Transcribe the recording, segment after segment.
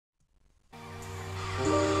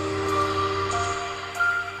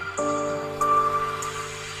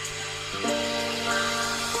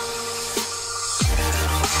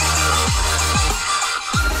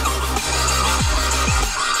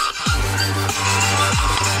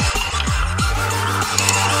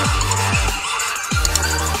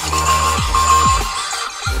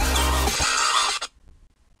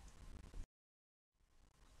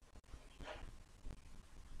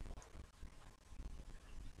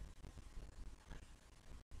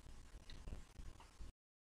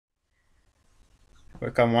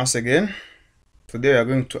Welcome once again. Today we are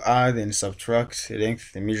going to add and subtract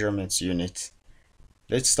length measurements units.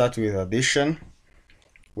 Let's start with addition.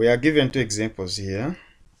 We are given two examples here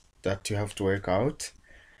that you have to work out.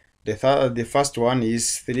 The first one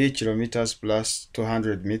is 3 kilometers plus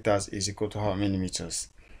 200 meters is equal to how many meters?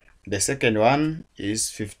 The second one is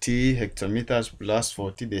 50 hectometers plus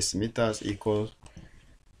 40 decimeters equal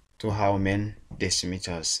to how many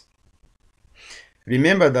decimeters?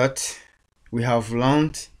 Remember that we have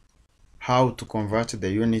learned how to convert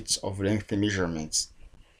the units of length measurements.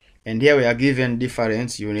 And here we are given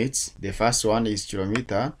different units. The first one is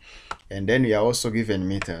kilometer, and then we are also given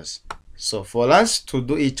meters. So for us to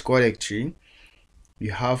do it correctly,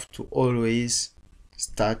 you have to always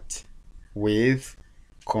start with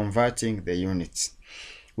converting the units.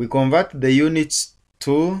 We convert the units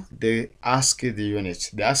to the ASCII unit.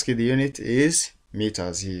 The ASCII unit is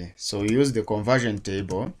meters here. So we use the conversion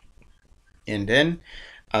table, and then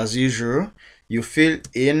as usual, you fill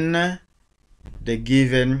in the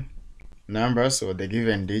given numbers or the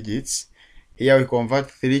given digits. Here we convert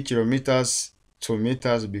 3 kilometers to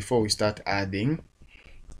meters before we start adding.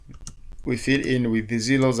 We fill in with the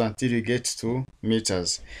zeros until we get to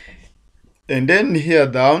meters. And then here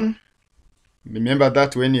down, remember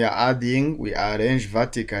that when you are adding, we arrange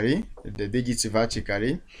vertically, the digits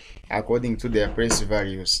vertically, according to their place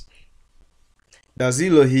values. The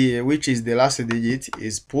 0 here, which is the last digit,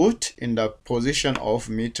 is put in the position of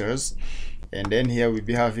meters, and then here we'll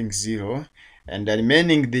be having 0, and the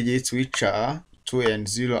remaining digits, which are 2 and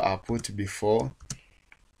 0, are put before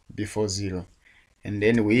 0, and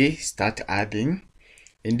then we start adding.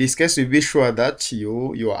 In this case, we'll be sure that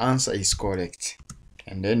your answer is correct,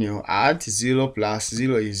 and then you add 0 plus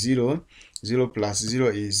 0 is 0, 0 plus 0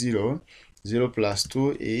 is 0, 0 plus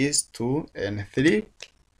 2 is 2, and 3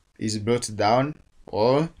 is brought down,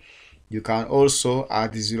 or you can also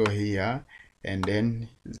add 0 here, and then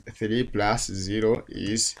 3 plus 0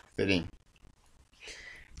 is 3.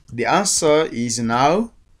 The answer is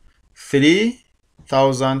now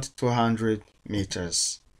 3,200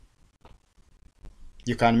 meters.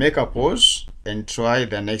 You can make a pause and try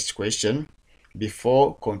the next question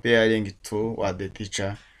before comparing it to what the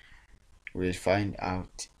teacher will find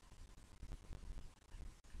out.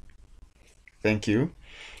 Thank you.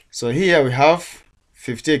 So here we have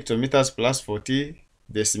 50 hectometers plus 40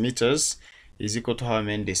 decimeters is equal to how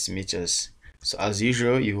many decimeters? So as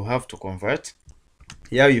usual, you have to convert.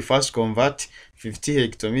 Here you first convert 50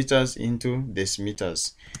 hectometers into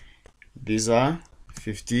decimeters. These are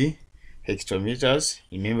 50 hectometers.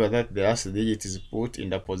 Remember that the last digit is put in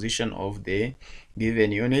the position of the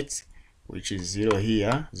given unit, which is 0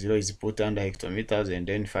 here. 0 is put under hectometers, and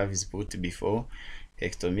then 5 is put before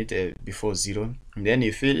hectometer, before 0. And then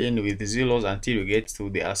you fill in with zeros until you get to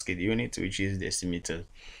the ASCII unit, which is decimeter.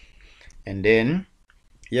 And then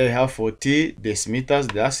here you have 40 decimeters.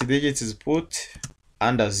 The last digit is put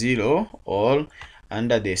under 0 or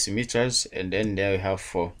under decimeters, and then there you have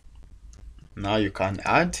 4. Now you can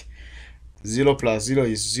add 0 plus 0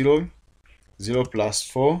 is 0, 0 plus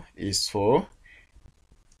 4 is 4.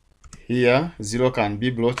 Here 0 can be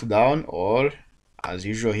brought down, or as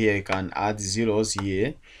usual here you can add zeros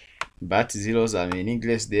here, but zeros are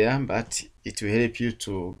meaningless there, but it will help you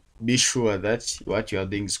to be sure that what you are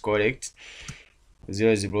doing is correct.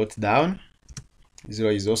 0 is brought down,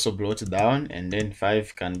 0 is also brought down, and then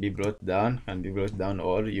 5 can be brought down,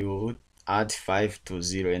 or you add 5 to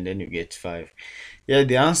 0 and then you get 5. Here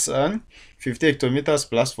the answer, 50 hectometers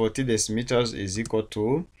plus 40 decimeters is equal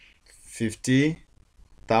to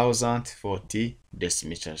 50,040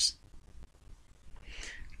 decimeters.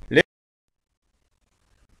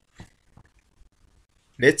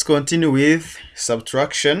 Let's continue with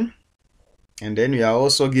subtraction, and then we are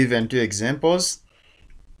also given two examples.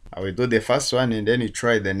 I will do the first one and then you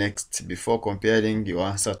try the next before comparing your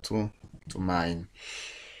answer to mine.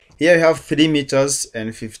 Here you have 3 meters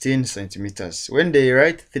and 15 centimeters. When they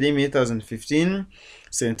write 3 meters and 15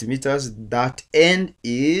 centimeters, that end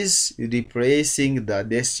is replacing the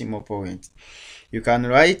decimal point. You can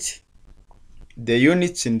write the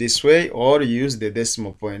units in this way or use the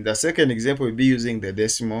decimal point. The second example will be using the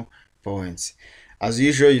decimal points. As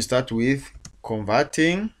usual, you start with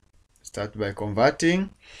converting. Start by converting,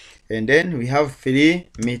 and then we have 3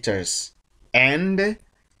 meters, and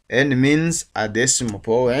n means a decimal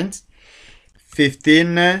point.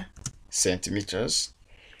 15 centimeters.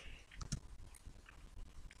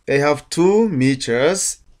 They have 2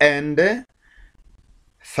 meters and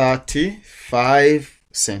 35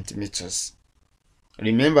 centimeters.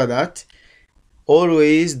 Remember that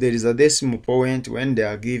always there is a decimal point when they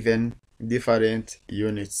are given different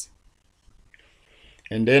units.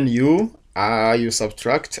 and then you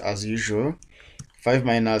subtract as usual. 5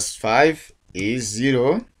 minus 5 is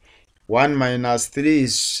 0. 1 minus 3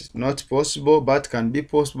 is not possible, but can be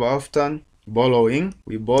possible after borrowing.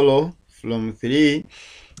 We borrow from 3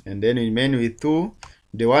 and then we remain with 2.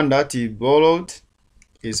 The one that we borrowed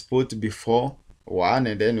is put before 1,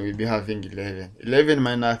 and then we'll be having 11. 11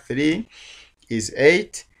 minus 3 is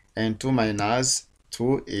 8, and 2 minus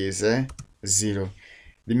 2 is 0.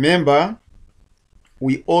 Remember,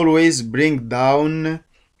 we always bring down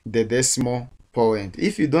the decimal point.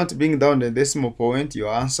 If you don't bring down the decimal point,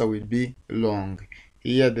 your answer will be wrong.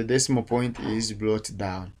 Here the decimal point is brought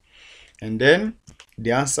down, and then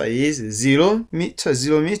the answer is 0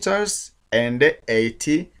 meters and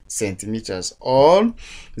 80 centimeters, or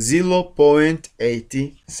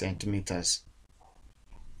 0.80 centimeters.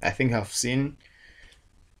 I think I've seen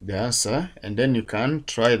the answer, and then you can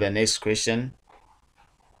try the next question.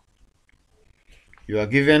 You are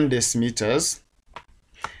given this meters,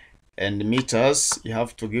 and meters, you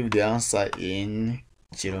have to give the answer in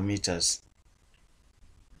kilometers.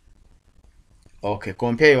 Okay,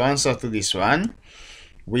 compare your answer to this one.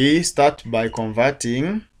 We start by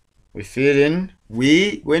converting. We fill in.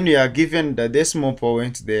 When we are given the decimal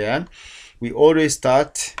point there, we always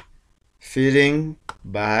start filling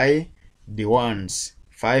by the ones.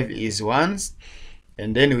 5 is ones,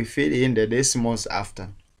 and then we fill in the decimals after.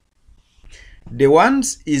 The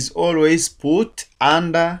ones is always put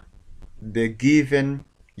under the given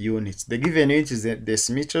units. The given unit is the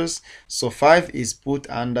decimeters, so 5 is put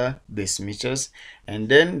under decimeters, and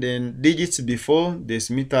then the digits before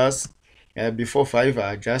decimeters, before 5,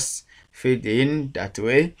 are just filled in that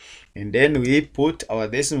way, and then we put our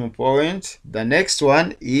decimal point. The next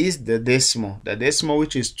one is the decimal. The decimal,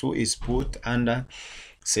 which is 2, is put under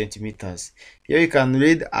centimeters. Here you can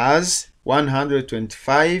read as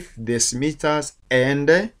 125 decimeters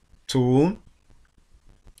and 2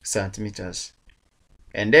 centimeters.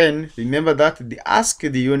 And then remember that the asked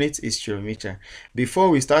unit is kilometer. Before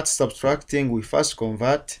we start subtracting, we first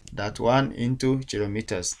convert that one into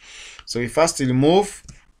kilometers. So we first remove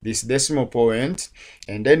this decimal point,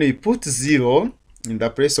 and then we put 0 in the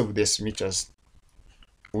place of decimeters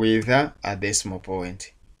with a decimal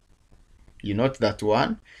point. You note that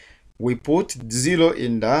one. We put 0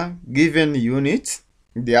 in the given unit,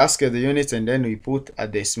 the asked unit, and then we put a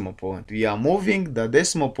decimal point. We are moving the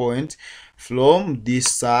decimal point from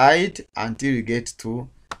this side until we get to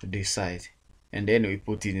this side, and then we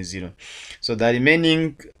put in 0. So the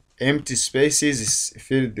remaining empty spaces is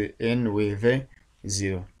filled in with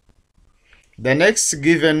 0. The next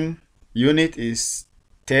given unit is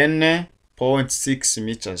 10.6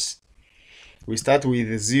 meters. We start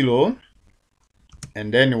with 0,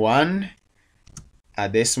 and then 1, a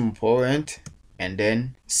decimal point, and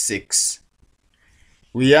then 6.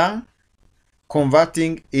 We are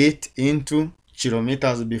converting it into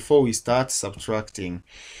kilometers before we start subtracting.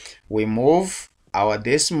 We move our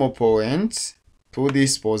decimal point to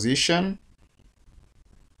this position,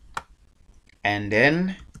 and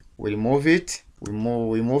then we move it. We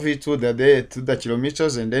move it to the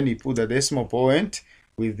kilometers, and then we put the decimal point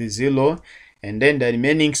with the 0, and then the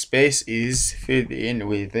remaining space is filled in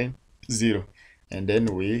with 0, and then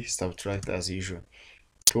we subtract as usual.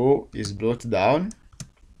 2 is brought down.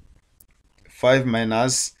 5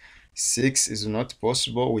 minus 6 is not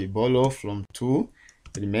possible. We borrow from 2,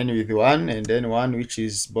 remain with 1, and then 1 which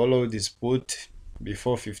is borrowed is put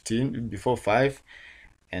before 5,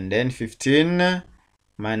 and then 15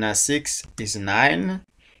 minus 6 is 9.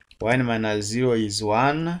 1 minus 0 is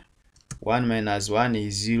 1. 1 minus 1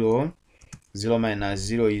 is 0. 0 minus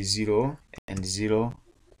 0 is 0, and 0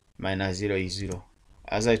 minus 0 is 0.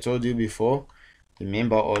 As I told you before,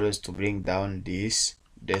 remember always to bring down this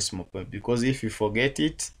decimal point, because if you forget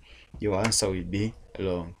it, your answer will be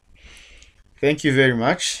wrong. Thank you very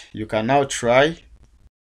much. You can now try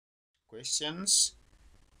questions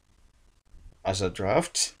as a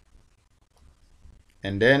draft,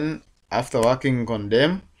 and then after working on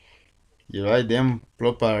them, you write them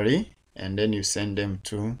properly, and then you send them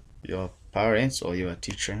to your parents or your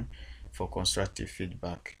teacher for constructive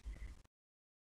feedback.